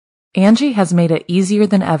Angie has made it easier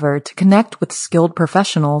than ever to connect with skilled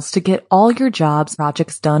professionals to get all your jobs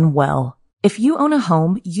projects done well. If you own a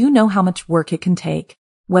home, you know how much work it can take,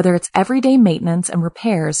 whether it's everyday maintenance and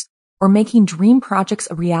repairs or making dream projects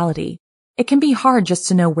a reality. It can be hard just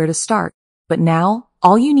to know where to start, but now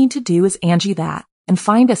all you need to do is Angie that and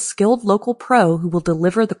find a skilled local pro who will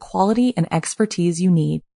deliver the quality and expertise you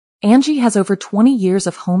need. Angie has over 20 years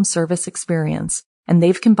of home service experience, and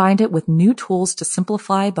they've combined it with new tools to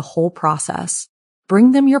simplify the whole process.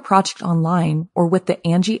 Bring them your project online or with the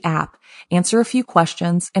Angie app, answer a few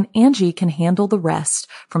questions, and Angie can handle the rest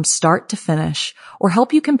from start to finish, or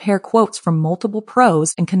help you compare quotes from multiple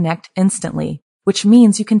pros and connect instantly, which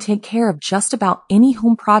means you can take care of just about any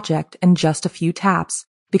home project in just a few taps.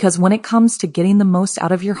 Because when it comes to getting the most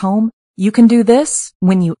out of your home, you can do this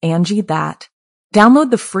when you Angie that.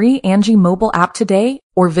 Download the free Angie mobile app today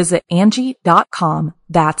or visit Angie.com.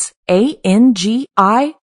 That's ANGI.com.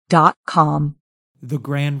 The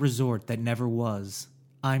Grand Resort That Never Was.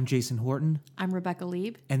 I'm Jason Horton. I'm Rebecca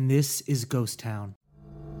Lieb. And this is Ghost Town.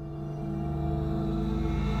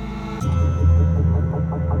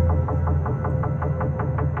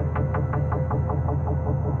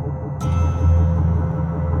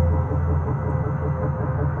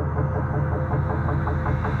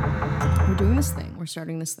 We're doing this thing. We're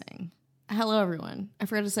starting this thing. Hello, everyone. I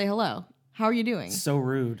forgot to say hello. How are you doing? So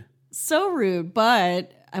rude. So rude,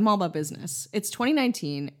 but I'm all about business. It's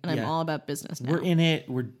 2019, and I'm all about business now. We're in it.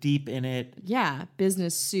 We're deep in it. Yeah,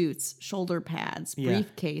 business suits, shoulder pads,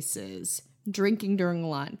 briefcases, drinking during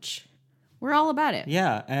lunch. We're all about it.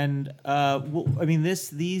 Yeah, and I mean,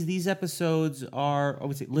 these episodes are, I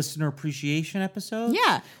would say, listener appreciation episodes.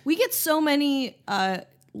 Yeah, we get so many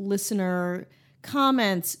listener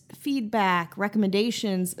comments, feedback,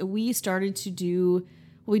 recommendations. We started to do.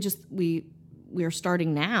 We are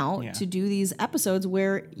starting now to do these episodes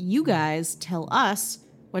where you guys tell us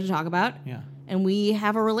what to talk about. Yeah, and we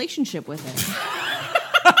have a relationship with it.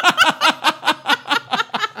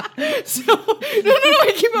 So no,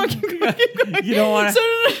 keep going. You don't want to.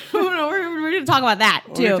 So no, we're going to talk about that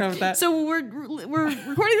too. So we're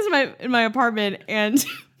recording this in my apartment, and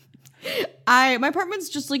my apartment's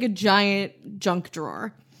just like a giant junk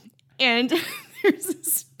drawer, and there's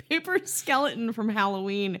this paper skeleton from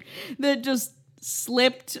Halloween that just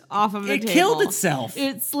slipped off of the table. It killed itself.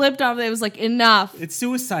 It slipped off. It was like, enough. It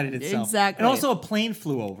suicided itself. Exactly. And also a plane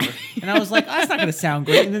flew over. And I was like, that's not going to sound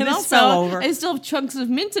great. And then this also, fell over. I still have chunks of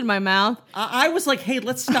mint in my mouth. I was like, hey,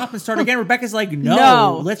 let's stop and start again. Rebecca's like,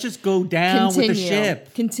 no. Let's just go down with the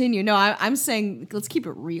ship. Continue. No, I'm saying, let's keep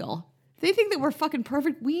it real. They think that we're fucking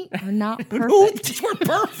perfect. We are not perfect. No, we're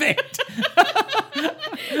perfect.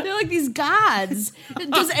 They're like these gods.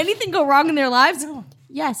 Does anything go wrong in their lives? No.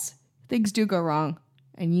 Yes. Things do go wrong,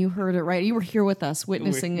 and you heard it right. You were here with us,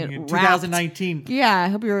 witnessing it. 2019. Yeah, I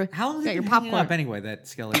hope you're. How long has got it your been popcorn up anyway? That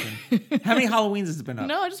skeleton. How many Halloweens has it been up?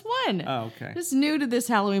 No, just one. Oh, okay. Just new to this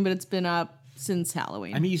Halloween, but it's been up since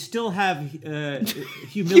Halloween. I mean, you still have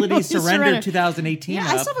Humility Surrender 2018. Yeah, up.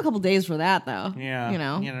 I still have a couple days for that though. Yeah, you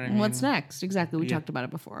know what I mean? What's next? Exactly. We talked about it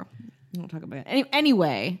before. We won't talk about it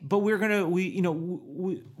anyway. But we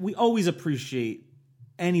always appreciate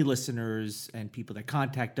any listeners and people that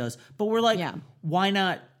contact us, but we're like, why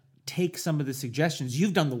not take some of the suggestions?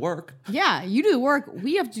 You've done the work. Yeah, you do the work.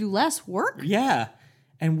 We have to do less work. Yeah,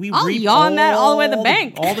 and we I'll reap yawn that all the way to the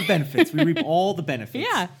bank. All the benefits. We reap all the benefits.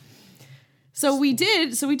 Yeah. So we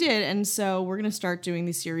did, and so we're gonna start doing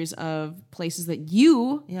these series of places that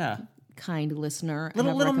you, kind listener,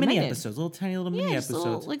 little mini episodes, tiny little mini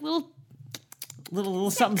episodes,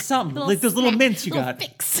 little something, like those little mints you got.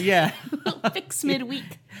 Fix. Yeah. Fix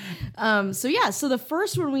midweek. So the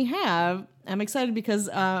first one we have, I'm excited because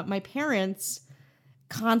my parents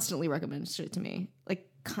constantly recommend shit to me.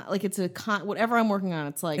 Like it's whatever I'm working on,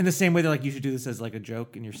 it's like in the same way they're like, you should do this as like a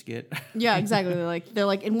joke in your skit. Yeah, exactly. They're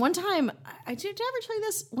like, and one time, did I ever tell you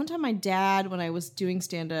this? One time my dad, when I was doing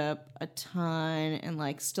stand-up a ton and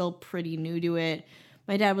like still pretty new to it,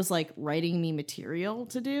 my dad was like writing me material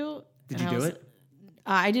to do. Did you do it?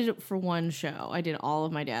 I did it for one show. I did all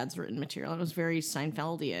of my dad's written material. It was very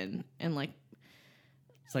Seinfeldian and like.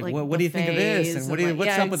 It's like what do you think of this? And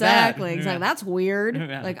what's up with that? Exactly. That's weird.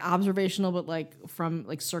 Yeah. Like observational, but like from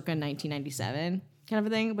like circa 1997 kind of a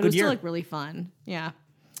thing. But it was still like really fun. Yeah.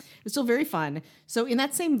 It was still very fun. So in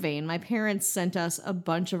that same vein, my parents sent us a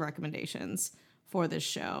bunch of recommendations for this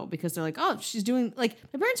show because they're like, oh, she's doing like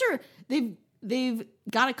my parents are they've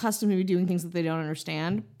got accustomed to doing things that they don't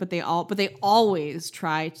understand, but they always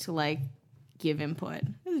try to like give input.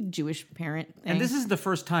 Jewish parent thing. And this is the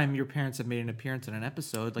first time your parents have made an appearance in an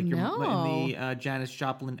episode, like in the Janis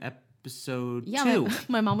Joplin episode 2. Yeah,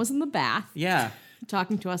 my mom was in the bath. Yeah.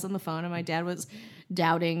 Talking to us on the phone, and my dad was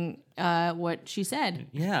doubting what she said.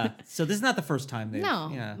 Yeah. So this is not the first time they've...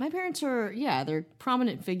 No. Yeah. My parents are, they're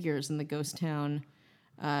prominent figures in the Ghost Town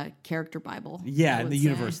character Bible. Yeah, in the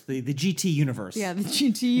universe, the GT universe. Yeah, the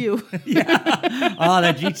GTU. Yeah. Oh,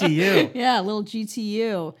 that GTU. Yeah, little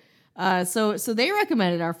GTU. So they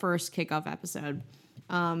recommended our first kickoff episode,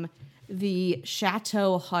 the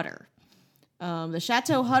Chateau Hutter. The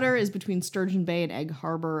Chateau Hutter is between Sturgeon Bay and Egg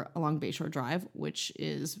Harbor along Bayshore Drive, which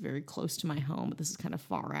is very close to my home, but this is kind of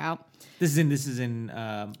far out. This is in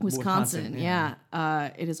Wisconsin. Yeah.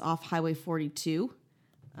 It is off Highway 42.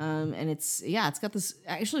 And it's got this,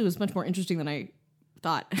 actually it was much more interesting than I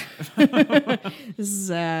thought. This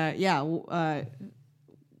is, anyway,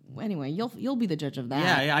 you'll be the judge of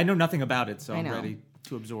that. Yeah, I know nothing about it, so I'm ready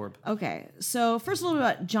to absorb. Okay, so first a little bit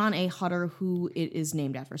about John A. Hutter, who it is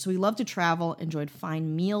named after. So he loved to travel, enjoyed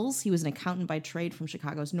fine meals. He was an accountant by trade from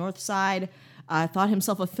Chicago's North Side, thought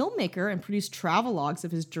himself a filmmaker, and produced travel logs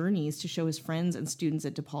of his journeys to show his friends and students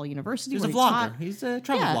at DePaul University. He's a vlogger. He's a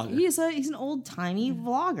travel vlogger. He's an old-timey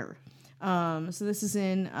vlogger. So this is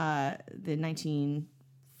in the 1940s,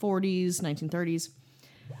 1930s.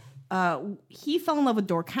 He fell in love with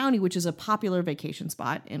Door County, which is a popular vacation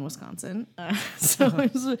spot in Wisconsin. So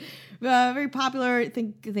it was very popular.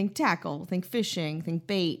 Think tackle, think fishing, think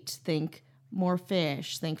bait, think more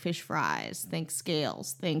fish, think fish fries, think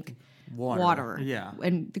scales, think water. Yeah.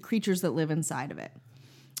 And the creatures that live inside of it.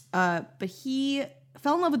 But he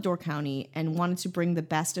fell in love with Door County and wanted to bring the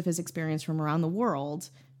best of his experience from around the world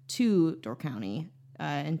to Door County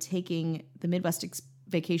and taking the Midwest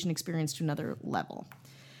vacation experience to another level.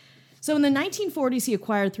 So in the 1940s, he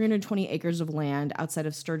acquired 320 acres of land outside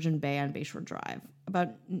of Sturgeon Bay on Bayshore Drive.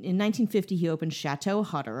 In 1950, he opened Chateau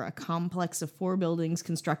Hutter, a complex of 4 buildings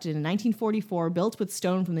constructed in 1944, built with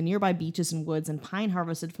stone from the nearby beaches and woods and pine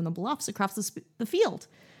harvested from the bluffs across the field.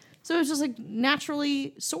 So it was just like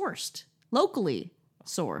naturally sourced, locally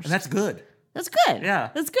sourced. And that's good. That's good. Yeah.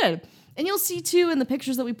 That's good. And you'll see, too, in the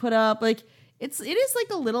pictures that we put up, like, it is like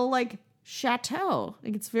a little, like, chateau.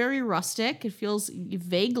 Like, it's very rustic. It feels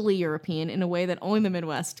vaguely European in a way that only the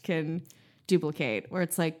Midwest can duplicate, where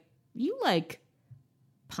it's like, you like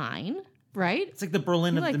pine, right? It's like the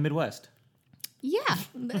Berlin of the Midwest. Yeah.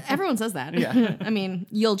 Everyone says that. Yeah. I mean,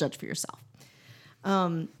 you'll judge for yourself.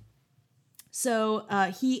 So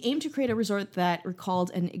he aimed to create a resort that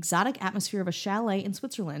recalled an exotic atmosphere of a chalet in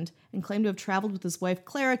Switzerland and claimed to have traveled with his wife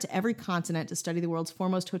Clara to every continent to study the world's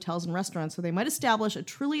foremost hotels and restaurants so they might establish a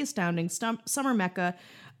truly astounding summer mecca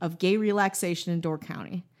of gay relaxation in Door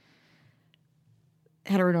County.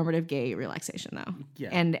 Heteronormative gay relaxation, though. Yeah.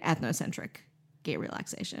 And ethnocentric gay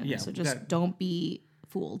relaxation. Yeah, so just don't be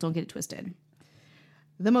fooled. Don't get it twisted.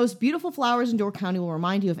 The most beautiful flowers in Door County will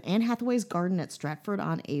remind you of Anne Hathaway's garden at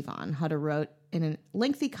Stratford-on-Avon, Hutter wrote in a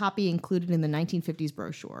lengthy copy included in the 1950s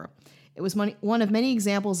brochure. It was one of many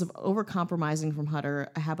examples of overcompromising from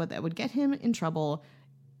Hutter, a habit that would get him in trouble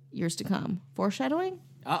years to come. Foreshadowing?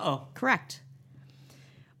 Uh-oh. Correct.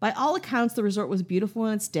 By all accounts, the resort was beautiful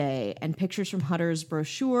in its day, and pictures from Hutter's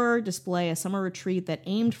brochure display a summer retreat that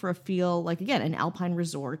aimed for a feel like, again, an alpine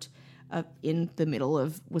resort in the middle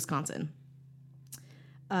of Wisconsin.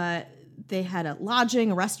 They had a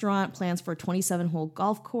lodging, a restaurant, plans for a 27-hole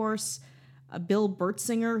golf course. Bill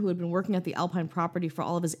Bertsinger, who had been working at the Alpine property for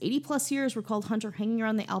all of his 80-plus years, recalled Hunter hanging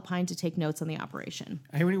around the Alpine to take notes on the operation.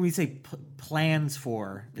 I hear when we say plans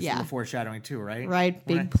for, this is the foreshadowing too, right? Right,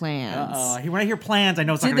 big plans. When I hear plans, I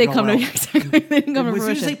know it's not going to go well. Exactly. They didn't come to fruition. As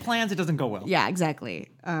soon as you say plans, it doesn't go well. Yeah, exactly.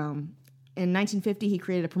 In 1950, he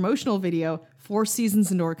created a promotional video, 4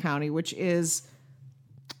 Seasons in Door County, which is...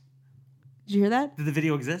 Did you hear that? Did the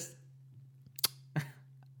video exist?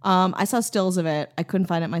 I saw stills of it. I couldn't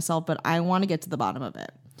find it myself, but I want to get to the bottom of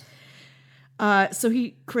it. So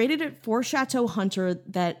he created it for Chateau Hutter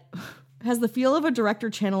that has the feel of a director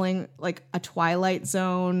channeling like a Twilight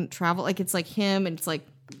Zone travel. Like it's like him and it's like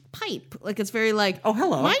pipe. Like it's very like, oh,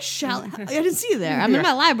 hello. My chalet. I didn't see you there. I'm in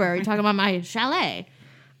my library talking about my chalet.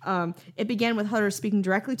 It began with Hutter speaking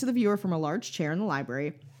directly to the viewer from a large chair in the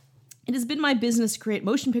library. It has been my business to create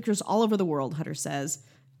motion pictures all over the world, Hutter says.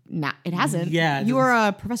 Nah, it hasn't. Yeah, you are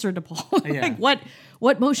a professor at DePaul. Like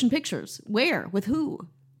what motion pictures? Where? With who?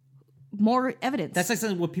 More evidence. That's like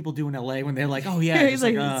something what people do in LA when they're like, oh yeah, it's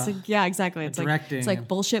like, yeah, exactly. It's directing. It's like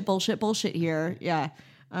bullshit here. Yeah.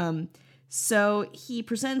 So he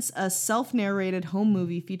presents a self-narrated home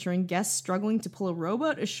movie featuring guests struggling to pull a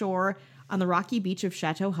rowboat ashore on the rocky beach of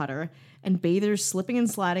Chateau Hutter, and bathers slipping and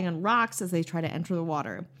sliding on rocks as they try to enter the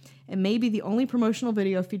water. It may be the only promotional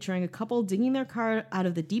video featuring a couple digging their car out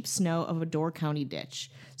of the deep snow of a Door County ditch.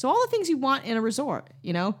 So all the things you want in a resort,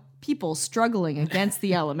 you know? People struggling against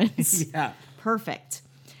the elements. Yeah. Perfect.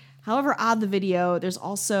 However odd the video, there's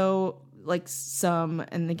also like some,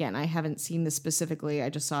 and again, I haven't seen this specifically,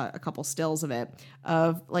 I just saw a couple stills of it,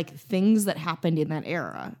 of like things that happened in that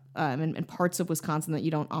era, and parts of Wisconsin that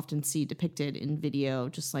you don't often see depicted in video,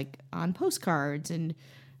 just like on postcards and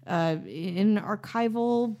in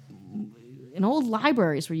archival, in old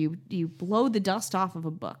libraries where you blow the dust off of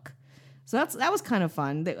a book. So that was kind of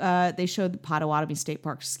fun. They showed the Potawatomi State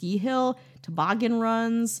Park ski hill, toboggan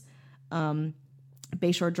runs,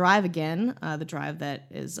 Bayshore Drive again, the drive that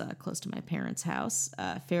is close to my parents' house,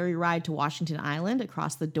 ferry ride to Washington Island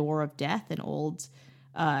across the Door of Death, an old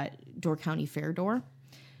Door County fair door.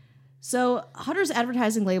 So Hutter's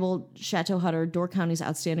advertising labeled Chateau Hutter Door County's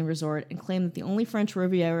outstanding resort and claimed that the only French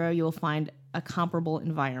Riviera you will find a comparable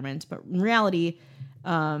environment. But in reality,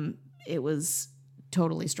 it was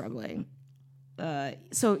totally struggling.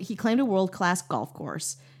 So he claimed a world-class golf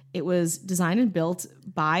course. It was designed and built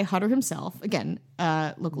by Hutter himself. Again,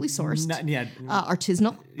 locally sourced.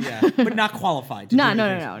 Artisanal. Yeah, but not qualified.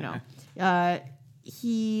 No.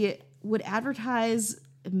 He would advertise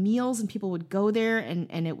meals and people would go there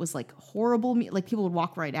and it was like horrible. Like people would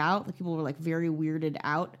walk right out. Like people were like very weirded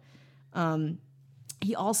out.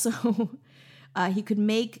 He also, he could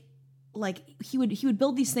make like, he would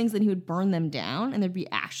build these things, then he would burn them down and there'd be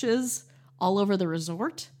ashes all over the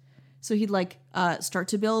resort. So he'd like start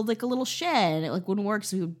to build like a little shed and it like wouldn't work.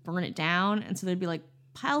 So he would burn it down. And so there'd be like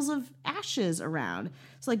piles of ashes around.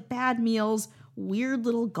 So like bad meals, weird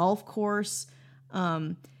little golf course.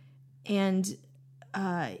 And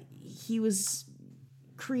he was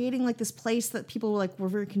creating like this place that people were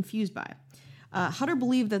very confused by. Hutter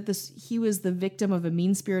believed that he was the victim of a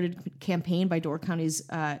mean-spirited campaign by Door County's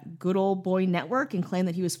Good Old Boy Network and claimed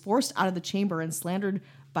that he was forced out of the chamber and slandered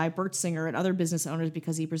by Bert Singer and other business owners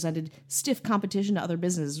because he presented stiff competition to other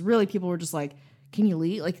businesses. Really, people were just like, can you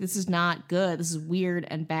leave? Like, this is not good. This is weird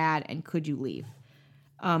and bad, and could you leave?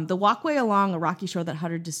 The walkway along a rocky shore that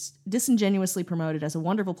Hutter disingenuously promoted as a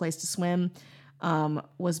wonderful place to swim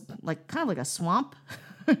was like kind of like a swamp,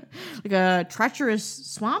 like a treacherous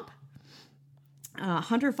swamp.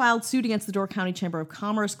 Hunter filed suit against the Door County Chamber of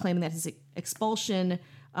Commerce, claiming that his expulsion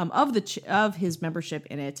of his membership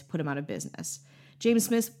in it put him out of business. James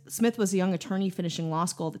Smith was a young attorney finishing law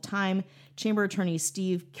school at the time. Chamber attorney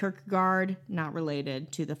Steve Kierkegaard, not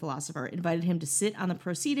related to the philosopher, invited him to sit on the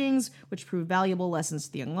proceedings, which proved valuable lessons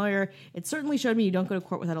to the young lawyer. It certainly showed me you don't go to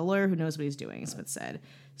court without a lawyer who knows what he's doing, Smith said.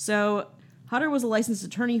 So Hutter was a licensed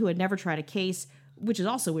attorney who had never tried a case, which is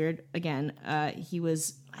also weird. Again, he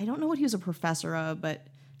was, I don't know what he was a professor of, but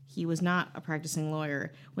he was not a practicing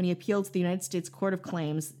lawyer. When he appealed to the United States Court of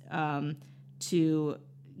Claims to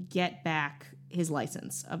get back his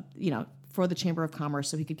license, for the Chamber of Commerce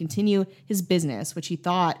so he could continue his business, which he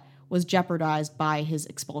thought was jeopardized by his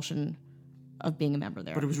expulsion of being a member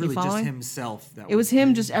there. But it was really just himself. It was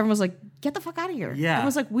him. Just everyone was like, "Get the fuck out of here!" Yeah,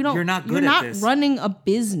 everyone's like, You're not running a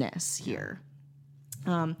business here."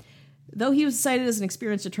 Though he was cited as an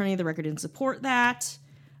experienced attorney, the record didn't support that.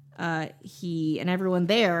 He and everyone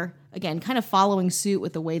there, again, kind of following suit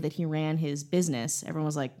with the way that he ran his business. Everyone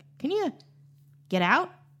was like, "Can you get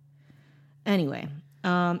out?" Anyway, in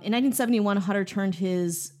 1971, Hutter turned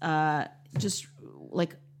his just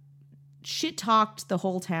like shit talked the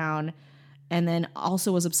whole town, and then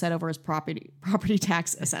also was upset over his property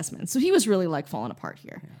tax assessment. So he was really like falling apart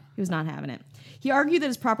here. Yeah. He was not having it. He argued that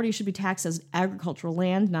his property should be taxed as agricultural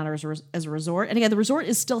land, not as a resort. And again, the resort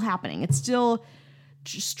is still happening. It's still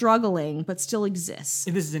struggling, but still exists.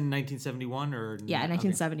 And this is in 1971 or? Yeah, in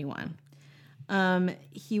 1971. Okay.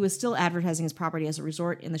 He was still advertising his property as a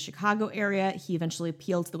resort in the Chicago area. He eventually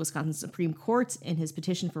appealed to the Wisconsin Supreme Court in his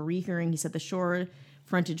petition for rehearing. He said the shore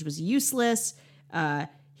frontage was useless.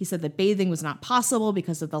 He said that bathing was not possible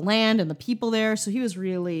because of the land and the people there. So he was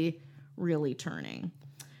really, really turning.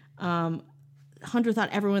 Hunter thought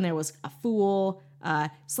everyone there was a fool,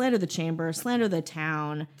 slandered the chamber, slandered the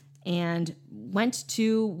town, and went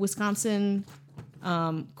to Wisconsin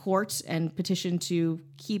court and petitioned to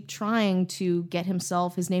keep trying to get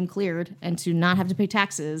his name cleared and to not have to pay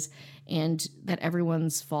taxes, and that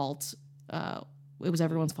everyone's fault. It was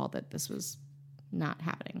everyone's fault that this was not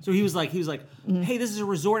happening. So he was like, mm-hmm. Hey, this is a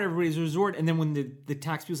resort. Everybody's a resort. And then when the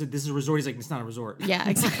tax people said this is a resort, he's like, it's not a resort. Yeah,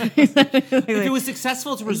 exactly. If it was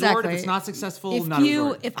successful, it's a resort. Exactly. If it's not successful, not a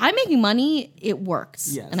resort. If I'm making money, it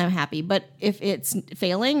works. Yes. And I'm happy. But if it's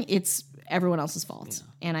failing, it's everyone else's fault.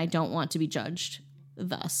 Yeah. And I don't want to be judged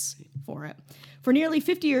thus for it. For nearly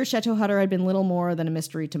 50 years, Chateau Hutter had been little more than a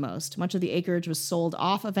mystery to most. Much of the acreage was sold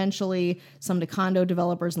off eventually, some to condo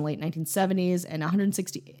developers in the late 1970s, and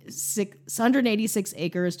 186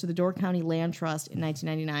 acres to the Door County Land Trust in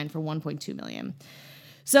 1999 for $1.2 million.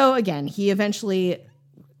 So again, he eventually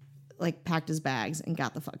packed his bags and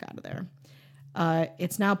got the fuck out of there.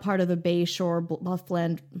 It's now part of the Bay Shore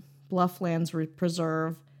Blufflands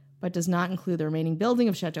Preserve, but does not include the remaining building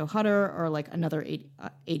of Chateau Hutter or another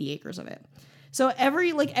 80 acres of it. So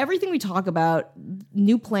everything we talk about,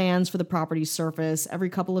 new plans for the property's surface every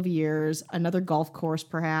couple of years, another golf course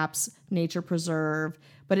perhaps, nature preserve,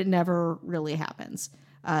 but it never really happens.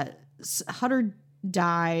 Hutter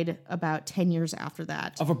died about 10 years after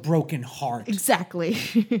that. Of a broken heart. Exactly.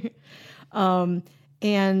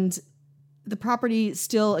 And the property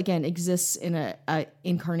still, again, exists in a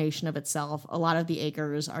incarnation of itself. A lot of the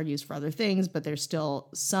acres are used for other things, but there's still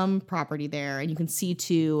some property there. And you can see,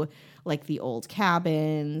 too, the old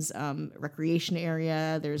cabins, recreation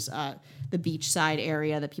area. There's the beachside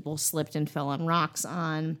area that people slipped and fell on rocks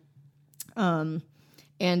on. I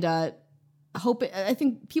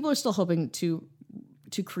think people are still hoping to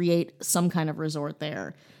create some kind of resort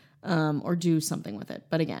there or do something with it.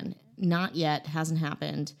 But again, not yet, hasn't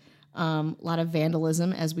happened. A lot of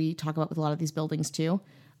vandalism, as we talk about with a lot of these buildings too.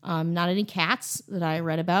 Not any cats that I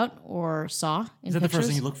read about or saw in Is that pictures. the first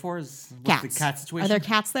thing you look for? Is cats. The cat situation? Are there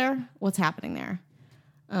cats there? What's happening there?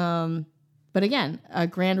 But again, a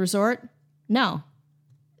grand resort? No.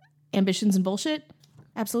 Ambitions and bullshit?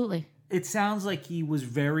 Absolutely. It sounds like he was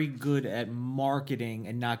very good at marketing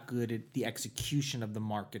and not good at the execution of the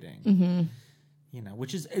marketing. Mm-hmm.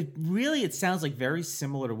 Which is it sounds like very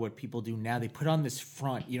similar to what people do now. They put on this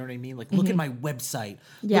front, you know what I mean? Look at my website.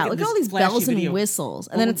 Yeah, look at all these bells and whistles.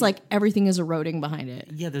 And then it's everything is eroding behind it.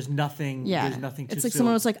 Yeah, there's nothing. Yeah. There's nothing to It's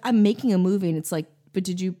someone was I'm making a movie, and it's but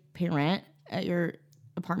did you pay rent at your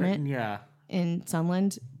apartment? Yeah. In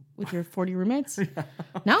Sunland with your 40 roommates?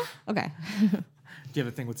 No? Okay. Do you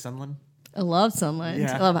have a thing with Sunland? I love Sunland.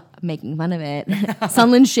 Yeah. I love making fun of it.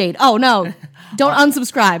 Sunland shade. Oh no! Don't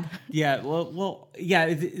unsubscribe. Yeah. Well. Yeah.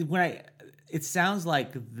 It sounds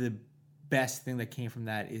like the best thing that came from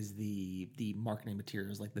that is the marketing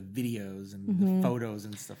materials, like the videos and the photos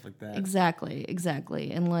and stuff like that. Exactly.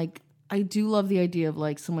 And I do love the idea of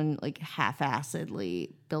someone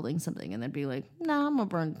half-assedly building something and then be no, I'm gonna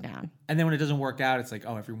burn it down. And then when it doesn't work out, it's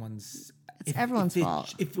everyone's. It's everyone's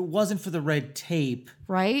fault. If it wasn't for the red tape,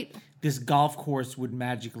 right? This golf course would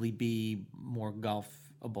magically be more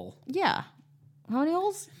golfable. Yeah. How many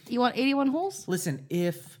holes? You want 81 holes? Listen,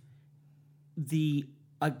 if the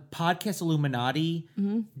Podcast Illuminati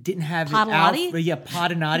didn't have Podilati? it out,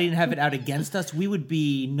 Podinati didn't have it out against us, we would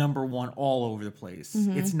be number one all over the place.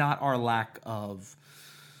 Mm-hmm. It's not our lack of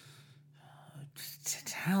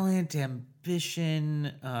talent, ambition,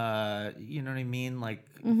 you know what I mean?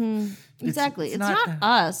 Exactly. It's not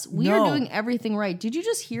us. We are doing everything right. Did you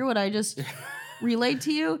just hear what I just relayed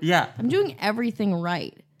to you? Yeah. I'm doing everything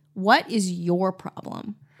right. What is your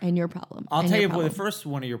problem and your problem? I'll tell you what, the first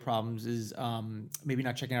one of your problems is maybe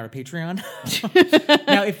not checking out our Patreon.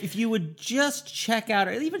 Now, if you would just check out,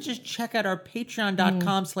 or even just check out our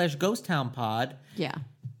patreon.com/ghosttownpod. Yeah.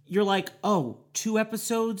 You're 2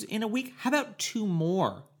 episodes in a week? How about 2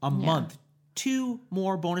 more a month? 2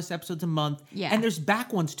 more bonus episodes a month. Yeah. And there's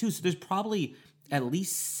back ones too. So there's probably at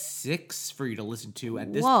least 6 for you to listen to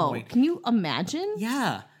at this point. Can you imagine?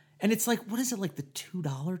 Yeah. And it's what is it, the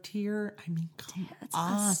 $2 tier? I mean, come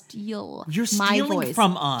on. A steal. You're stealing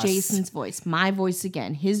from us. Jason's voice. My voice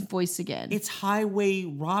again. His voice again. It's highway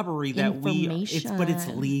robbery that but it's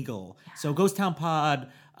legal. Yeah. So Ghost Town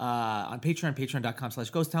Pod on Patreon,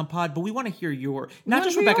 patreon.com/ghosttownpod. But we want to hear not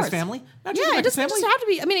just Rebecca's family. Not just Rebecca's family. It doesn't have to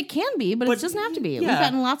be. I mean, it can be, but it doesn't have to be. Yeah. We've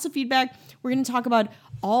gotten lots of feedback. We're going to talk about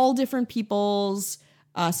all different people's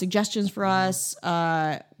suggestions for us.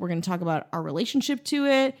 We're going to talk about our relationship to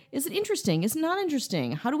it. Is it interesting? Is it not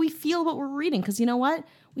interesting? How do we feel about what we're reading? Because you know what?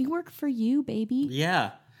 We work for you, baby.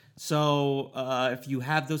 Yeah. So if you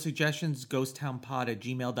have those suggestions,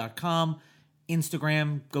 ghosttownpod@gmail.com,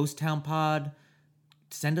 Instagram, ghosttownpod.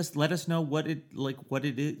 Let us know what it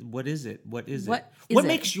is. What is it? What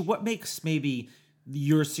makes maybe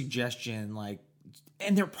your suggestion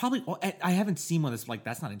and they're probably, I haven't seen one that's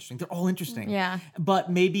that's not interesting. They're all interesting. Yeah.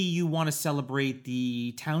 But maybe you want to celebrate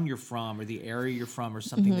the town you're from or the area you're from or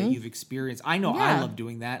something that you've experienced. I know I love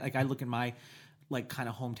doing that. I look in my kind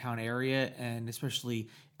of hometown area, and especially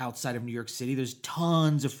outside of New York City, there's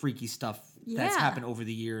tons of freaky stuff that's happened over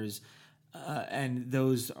the years. And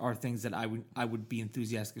those are things that I would be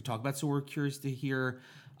enthusiastic to talk about. So we're curious to hear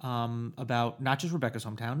about not just Rebecca's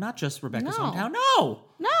Hometown. No.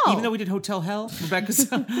 Even though we did Hotel Hell, Rebecca's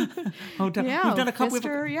Hotel. Yeah, we've done a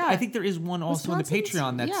couple. yeah. I think there is one also on the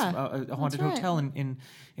Patreon that's a haunted right. hotel in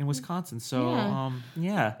Wisconsin. So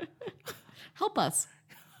Help us.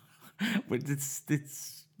 But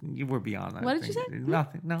it's we're beyond that. What did you say?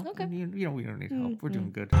 Nothing. No. Okay. We don't need help. We're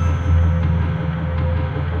doing good.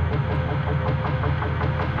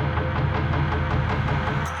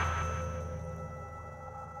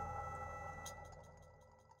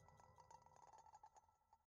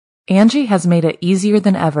 Angie has made it easier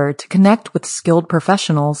than ever to connect with skilled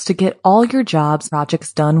professionals to get all your jobs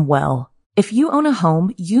projects done well. If you own a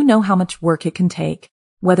home, you know how much work it can take,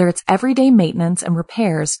 whether it's everyday maintenance and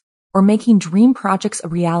repairs or making dream projects a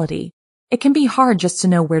reality. It can be hard just to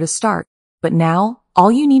know where to start, but now all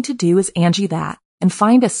you need to do is Angie that and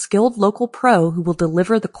find a skilled local pro who will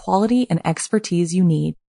deliver the quality and expertise you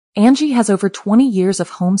need. Angie has over 20 years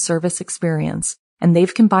of home service experience, and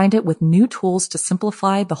they've combined it with new tools to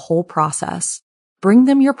simplify the whole process. Bring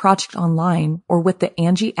them your project online or with the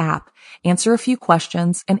Angie app, answer a few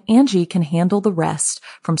questions, and Angie can handle the rest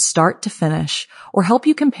from start to finish, or help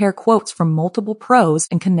you compare quotes from multiple pros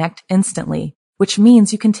and connect instantly, which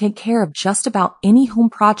means you can take care of just about any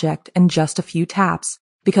home project in just a few taps.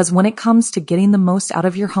 Because when it comes to getting the most out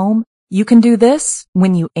of your home, you can do this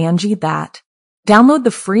when you Angie that. Download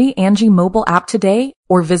the free Angie mobile app today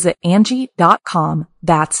or visit Angie.com.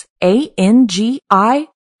 That's ANGI.com.